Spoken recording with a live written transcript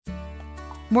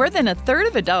More than a third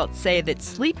of adults say that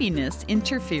sleepiness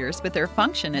interferes with their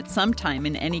function at some time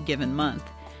in any given month.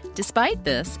 Despite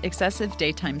this, excessive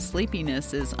daytime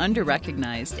sleepiness is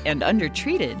under-recognized and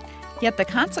undertreated, yet the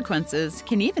consequences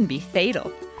can even be fatal.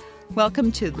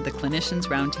 Welcome to the Clinicians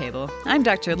Roundtable. I'm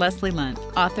Dr. Leslie Lunt,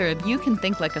 author of You Can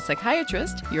Think Like a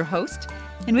Psychiatrist, your host,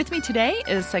 and with me today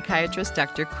is psychiatrist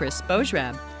Dr. Chris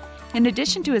Bojrab. In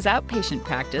addition to his outpatient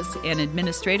practice and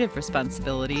administrative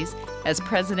responsibilities as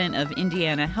president of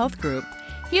Indiana Health Group,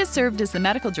 he has served as the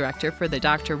medical director for the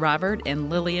Dr. Robert and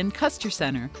Lillian Custer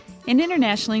Center, an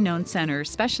internationally known center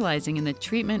specializing in the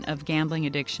treatment of gambling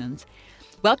addictions.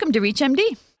 Welcome to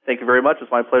ReachMD. Thank you very much. It's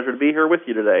my pleasure to be here with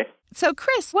you today. So,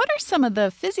 Chris, what are some of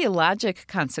the physiologic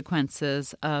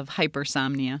consequences of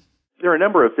hypersomnia? There are a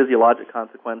number of physiologic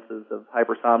consequences of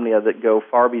hypersomnia that go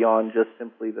far beyond just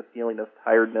simply the feeling of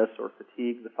tiredness or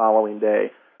fatigue the following day.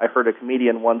 I heard a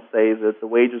comedian once say that the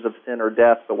wages of sin are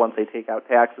death, but once they take out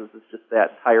taxes, it's just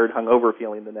that tired, hungover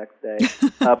feeling the next day.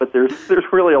 But there's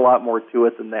really a lot more to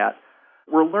it than that.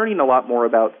 We're learning a lot more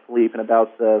about sleep and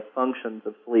about the functions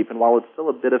of sleep, and while it's still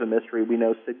a bit of a mystery, we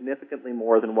know significantly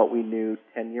more than what we knew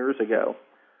 10 years ago.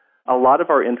 A lot of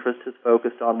our interest is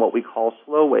focused on what we call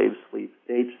slow-wave sleep,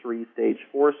 stage 3, stage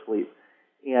 4 sleep.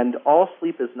 And all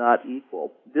sleep is not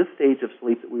equal. This stage of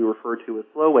sleep that we refer to as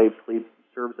slow-wave sleep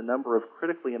serves a number of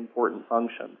critically important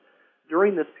functions.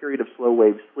 During this period of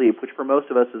slow-wave sleep, which for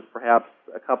most of us is perhaps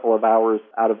a couple of hours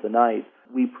out of the night,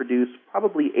 we produce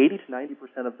probably 80 to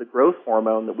 90% of the growth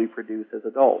hormone that we produce as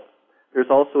adults.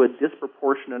 There's also a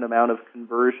disproportionate amount of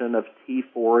conversion of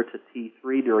T4 to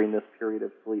T3 during this period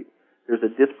of sleep. There's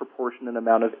a disproportionate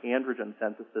amount of androgen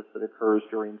synthesis that occurs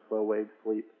during slow-wave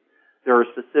sleep. There are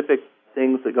specific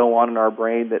things that go on in our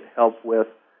brain that help with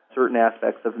certain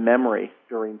aspects of memory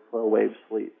during slow-wave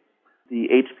sleep. The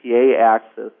HPA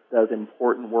axis does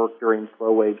important work during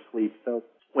slow-wave sleep. So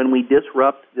when we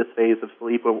disrupt this phase of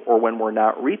sleep or when we're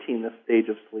not reaching this stage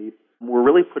of sleep, we're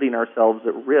really putting ourselves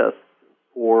at risk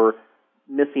for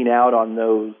missing out on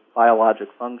those biologic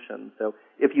functions. So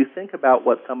if you think about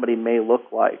what somebody may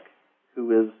look like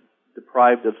who is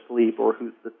deprived of sleep or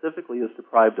who specifically is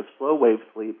deprived of slow-wave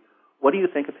sleep, what do you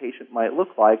think a patient might look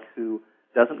like who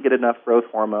doesn't get enough growth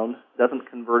hormone, doesn't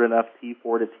convert enough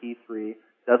T4 to T3,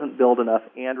 doesn't build enough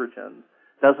androgens,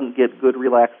 doesn't get good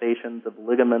relaxations of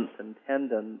ligaments and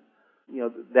tendons? You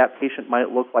know, that patient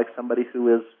might look like somebody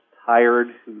who is tired,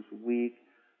 who's weak,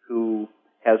 who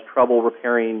has trouble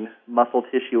repairing muscle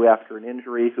tissue after an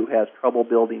injury, who has trouble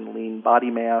building lean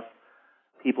body mass,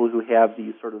 people who have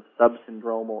these sort of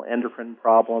subsyndromal endocrine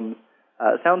problems.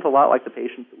 It sounds a lot like the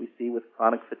patients that we see with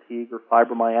chronic fatigue or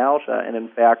fibromyalgia, and in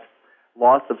fact,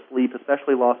 loss of sleep,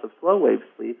 especially loss of slow-wave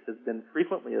sleep, has been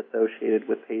frequently associated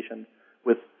with patients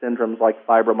with syndromes like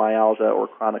fibromyalgia or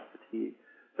chronic fatigue.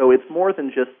 So it's more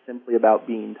than just simply about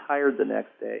being tired the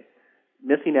next day.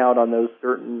 Missing out on those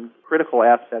certain critical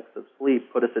aspects of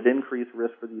sleep put us at increased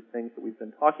risk for these things that we've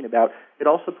been talking about. It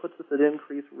also puts us at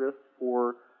increased risk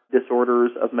for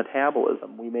disorders of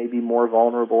metabolism. We may be more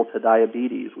vulnerable to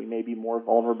diabetes. We may be more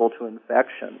vulnerable to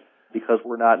infection because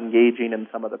we're not engaging in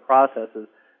some of the processes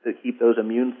that keep those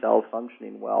immune cells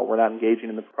functioning well. We're not engaging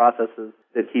in the processes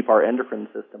that keep our endocrine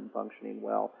system functioning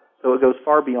well. So it goes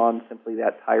far beyond simply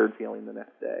that tired feeling the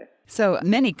next day. So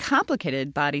many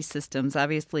complicated body systems,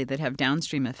 obviously, that have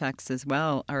downstream effects as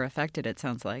well are affected, it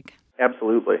sounds like.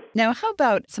 Absolutely. Now, how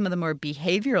about some of the more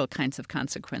behavioral kinds of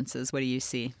consequences? What do you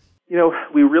see? You know,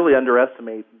 we really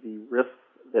underestimate the risks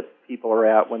that people are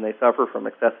at when they suffer from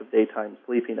excessive daytime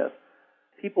sleepiness.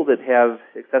 People that have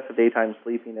excessive daytime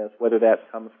sleepiness, whether that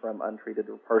comes from untreated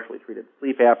or partially treated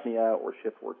sleep apnea or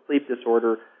shift work sleep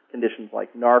disorder, conditions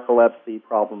like narcolepsy,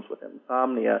 problems with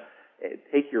insomnia,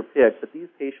 take your pick, but these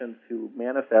patients who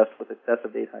manifest with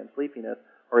excessive daytime sleepiness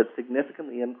are at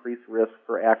significantly increased risk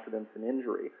for accidents and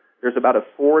injury. There's about a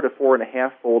 4 to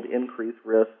 4.5-fold increased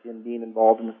risk in being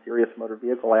involved in a serious motor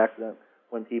vehicle accident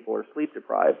when people are sleep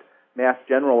deprived. Mass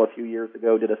General a few years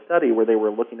ago did a study where they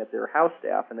were looking at their house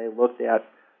staff and they looked at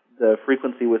the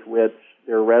frequency with which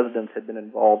their residents had been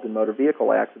involved in motor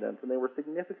vehicle accidents, and they were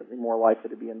significantly more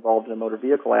likely to be involved in a motor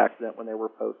vehicle accident when they were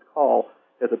post-call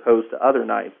as opposed to other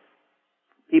nights.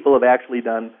 People have actually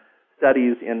done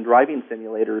studies in driving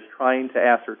simulators trying to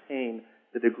ascertain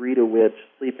the degree to which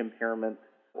sleep impairment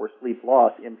or sleep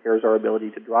loss impairs our ability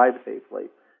to drive safely.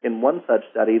 In one such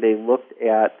study, they looked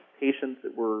at patients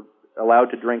that were allowed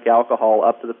to drink alcohol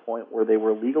up to the point where they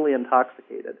were legally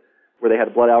intoxicated, where they had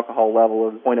a blood alcohol level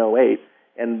of 0.08,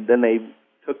 and then they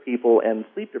took people and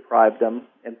sleep deprived them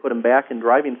and put them back in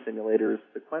driving simulators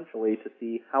sequentially to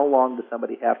see how long does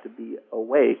somebody have to be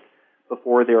awake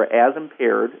before they're as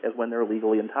impaired as when they're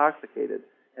legally intoxicated.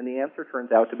 And the answer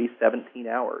turns out to be 17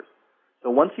 hours. So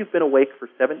once you've been awake for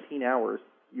 17 hours,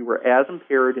 you were as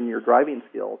impaired in your driving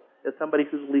skills as somebody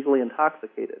who's legally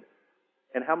intoxicated.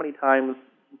 And how many times,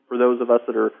 for those of us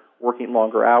that are working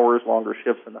longer hours, longer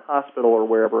shifts in the hospital or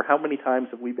wherever, how many times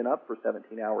have we been up for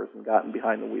 17 hours and gotten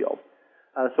behind the wheel?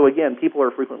 So again, people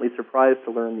are frequently surprised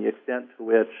to learn the extent to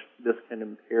which this can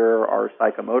impair our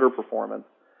psychomotor performance.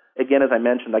 Again, as I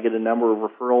mentioned, I get a number of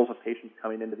referrals of patients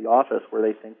coming into the office where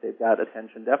they think they've got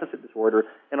attention deficit disorder,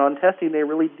 and on testing they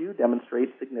really do demonstrate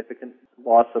significant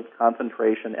loss of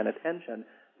concentration and attention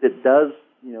that does,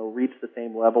 reach the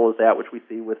same level as that which we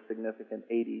see with significant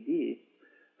ADD.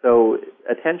 So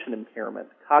attention impairment,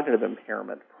 cognitive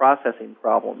impairment, processing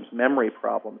problems, memory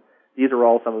problems, these are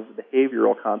all some of the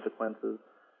behavioral consequences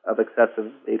of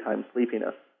excessive daytime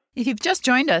sleepiness. If you've just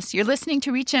joined us, you're listening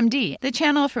to ReachMD, the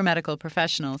channel for medical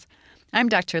professionals. I'm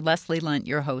Dr. Leslie Lunt,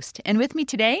 your host, and with me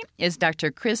today is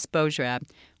Dr. Chris Bojrab.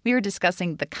 We are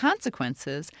discussing the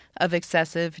consequences of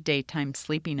excessive daytime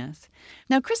sleepiness.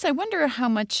 Now, Chris, I wonder how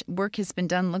much work has been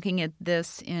done looking at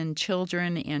this in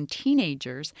children and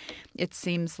teenagers. It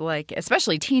seems like,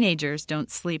 especially teenagers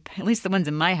don't sleep, at least the ones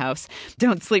in my house,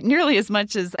 don't sleep nearly as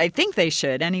much as I think they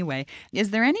should anyway. Is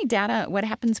there any data what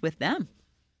happens with them?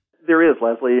 There is,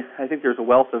 Leslie. I think there's a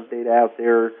wealth of data out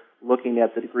there looking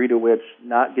at the degree to which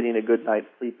not getting a good night's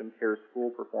sleep impairs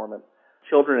school performance.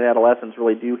 Children and adolescents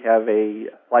really do have a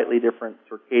slightly different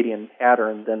circadian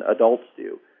pattern than adults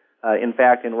do. In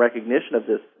fact, in recognition of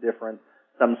this difference,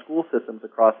 some school systems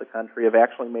across the country have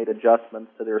actually made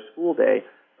adjustments to their school day,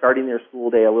 starting their school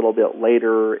day a little bit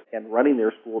later and running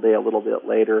their school day a little bit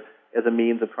later as a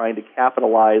means of trying to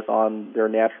capitalize on their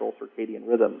natural circadian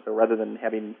rhythm. So rather than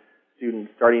having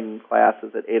students starting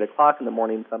classes at 8 o'clock in the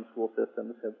morning, some school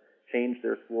systems have changed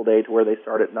their school day to where they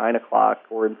start at 9 o'clock,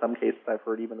 or in some cases I've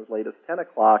heard even as late as 10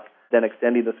 o'clock, then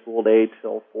extending the school day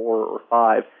till 4 or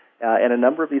 5. And a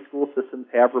number of these school systems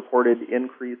have reported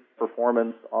increased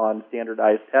performance on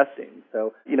standardized testing.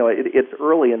 So, it's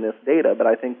early in this data, but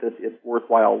I think that it's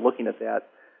worthwhile looking at that.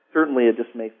 Certainly it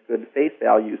just makes good face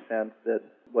value sense that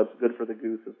what's good for the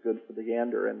goose is good for the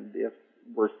gander. And if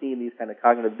we're seeing these kind of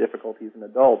cognitive difficulties in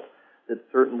adults, that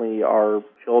certainly our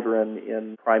children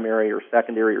in primary or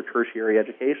secondary or tertiary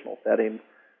educational settings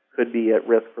could be at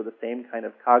risk for the same kind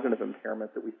of cognitive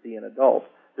impairment that we see in adults.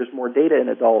 There's more data in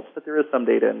adults, but there is some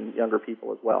data in younger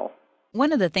people as well.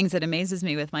 One of the things that amazes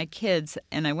me with my kids,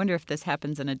 and I wonder if this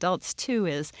happens in adults too,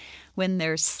 is when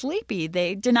they're sleepy,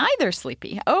 they deny they're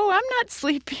sleepy. Oh, I'm not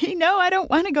sleepy. No, I don't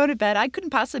want to go to bed. I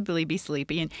couldn't possibly be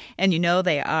sleepy. And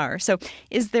they are. So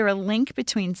is there a link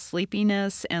between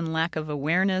sleepiness and lack of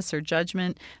awareness or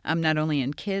judgment, not only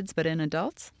in kids but in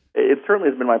adults? It certainly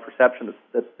has been my perception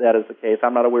that is the case.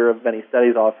 I'm not aware of many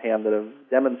studies offhand that have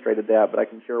demonstrated that, but I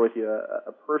can share with you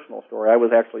a personal story. I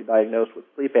was actually diagnosed with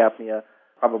sleep apnea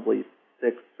probably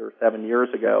 6 or 7 years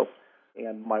ago,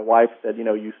 and my wife said,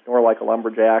 you snore like a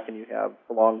lumberjack and you have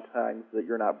prolonged times that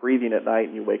you're not breathing at night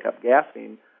and you wake up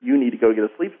gasping. You need to go get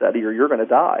a sleep study or you're going to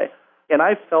die. And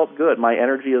I felt good. My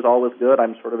energy is always good.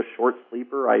 I'm sort of a short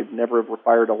sleeper. I've never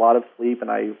required a lot of sleep, and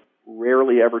I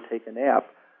rarely ever take a nap.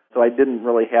 So I didn't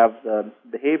really have the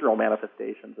behavioral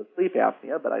manifestations of sleep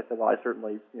apnea, but I said, well, I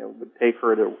certainly would take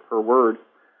her to her word.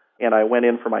 And I went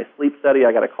in for my sleep study.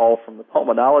 I got a call from the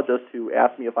pulmonologist who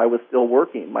asked me if I was still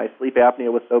working. My sleep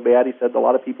apnea was so bad, he said a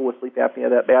lot of people with sleep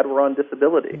apnea that bad were on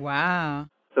disability. Wow.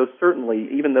 So certainly,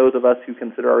 even those of us who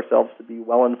consider ourselves to be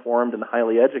well-informed and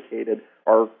highly educated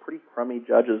are pretty crummy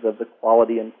judges of the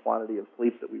quality and quantity of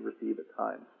sleep that we receive at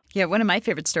times. Yeah, one of my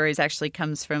favorite stories actually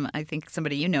comes from, I think,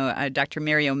 somebody Dr.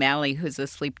 Mary O'Malley, who's a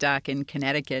sleep doc in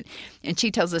Connecticut. And she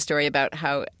tells a story about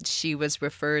how she was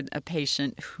referred a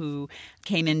patient who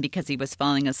came in because he was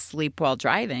falling asleep while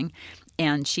driving.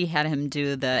 And she had him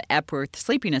do the Epworth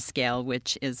Sleepiness Scale,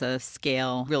 which is a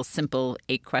scale, real simple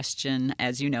 8-question,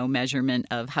 as you know, measurement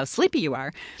of how sleepy you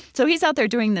are. So he's out there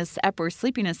doing this Epworth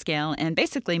Sleepiness Scale and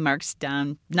basically marks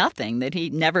down nothing, that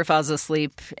he never falls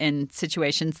asleep in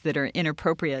situations that are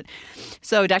inappropriate.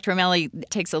 So Dr. O'Malley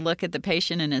takes a look at the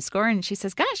patient and his score, and she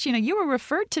says, gosh, you were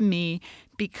referred to me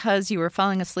because you were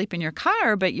falling asleep in your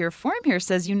car, but your form here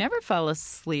says you never fall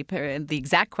asleep. The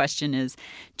exact question is,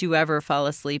 do you ever fall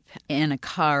asleep in a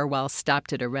car while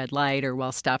stopped at a red light or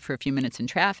while stopped for a few minutes in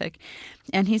traffic?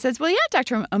 And he says, well, yeah,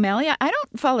 Dr. O'Malley, I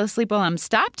don't fall asleep while I'm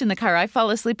stopped in the car. I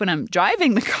fall asleep when I'm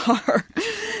driving the car.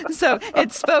 So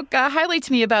it spoke highly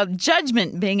to me about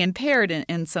judgment being impaired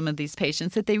in some of these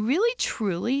patients, that they really,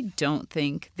 truly don't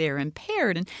think they're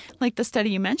impaired. And like the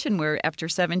study you mentioned, where after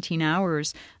 17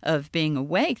 hours of being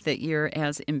awake, that you're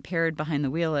as impaired behind the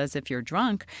wheel as if you're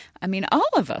drunk. I mean, all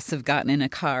of us have gotten in a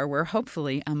car where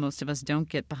hopefully most of us don't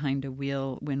get behind a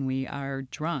wheel when we are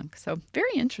drunk. So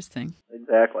very interesting.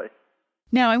 Exactly.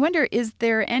 Now, I wonder, is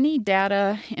there any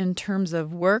data in terms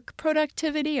of work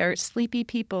productivity? Are sleepy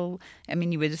people, I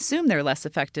mean, you would assume they're less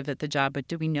effective at the job, but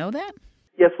do we know that?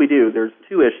 Yes, we do. There's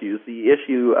two issues. The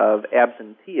issue of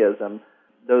absenteeism,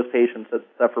 those patients that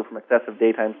suffer from excessive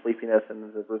daytime sleepiness and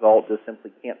as a result just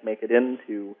simply can't make it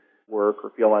into work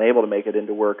or feel unable to make it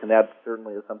into work, and that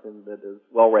certainly is something that is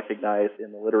well recognized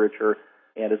in the literature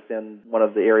and has been one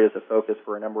of the areas of focus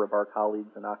for a number of our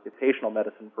colleagues in occupational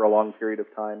medicine for a long period of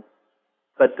time.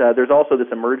 But there's also this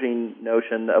emerging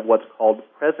notion of what's called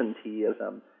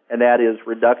presenteeism, and that is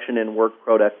reduction in work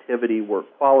productivity, work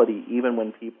quality, even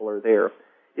when people are there.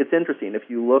 It's interesting. If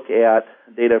you look at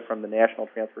data from the National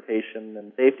Transportation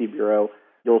and Safety Bureau,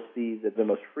 you'll see that the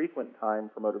most frequent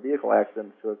time for motor vehicle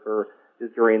accidents to occur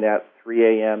is during that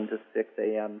 3 a.m. to 6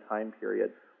 a.m. time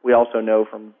period. We also know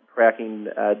from tracking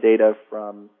data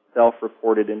from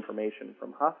self-reported information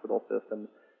from hospital systems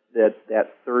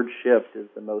that third shift is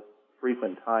the most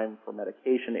frequent time for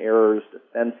medication errors,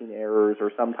 dispensing errors,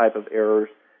 or some type of errors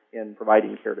in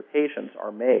providing care to patients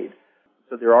are made.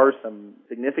 So there are some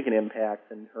significant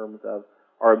impacts in terms of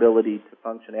our ability to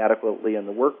function adequately in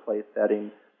the workplace setting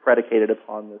predicated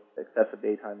upon this excessive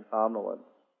daytime somnolence.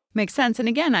 Makes sense. And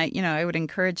again, I would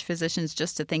encourage physicians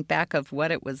just to think back of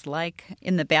what it was like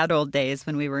in the bad old days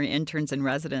when we were interns and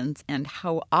residents and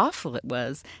how awful it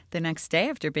was the next day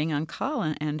after being on call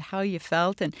and how you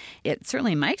felt. And it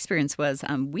certainly, my experience was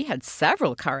we had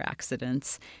several car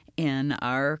accidents in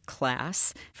our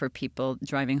class for people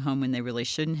driving home when they really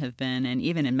shouldn't have been. And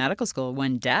even in medical school,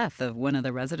 one death of one of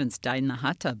the residents died in the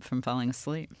hot tub from falling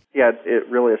asleep. Yeah, it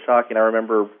really is shocking. I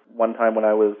remember one time when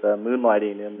I was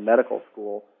moonlighting in medical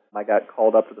school, I got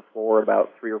called up to the floor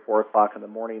about 3 or 4 o'clock in the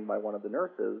morning by one of the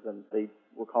nurses, and they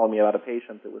were calling me about a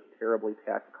patient that was terribly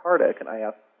tachycardic, and I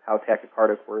asked how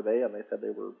tachycardic were they, and they said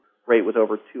their rate was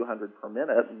over 200 per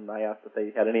minute, and I asked if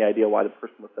they had any idea why the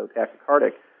person was so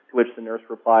tachycardic, to which the nurse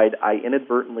replied, I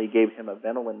inadvertently gave him a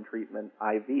Ventolin treatment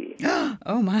IV.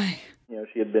 Oh, my.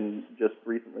 She had been just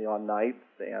recently on nights,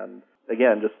 and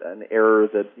again, just an error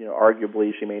that,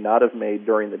 arguably she may not have made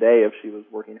during the day if she was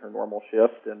working her normal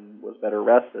shift and was better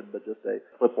rested, but just a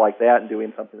slip like that and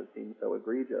doing something that seems so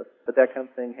egregious. But that kind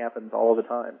of thing happens all the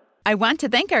time. I want to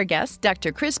thank our guest,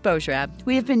 Dr. Chris Beaujrab.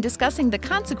 We have been discussing the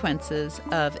consequences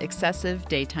of excessive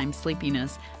daytime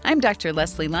sleepiness. I'm Dr.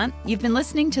 Leslie Lunt. You've been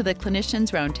listening to the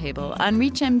Clinicians Roundtable on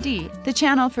ReachMD, the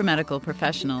channel for medical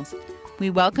professionals. We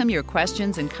welcome your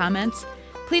questions and comments.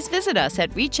 Please visit us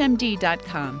at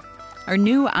reachmd.com. Our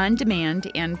new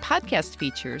on-demand and podcast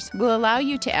features will allow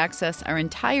you to access our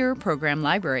entire program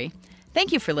library.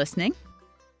 Thank you for listening.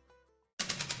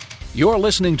 You're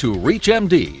listening to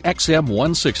ReachMD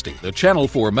XM160, the channel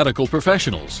for medical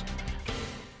professionals.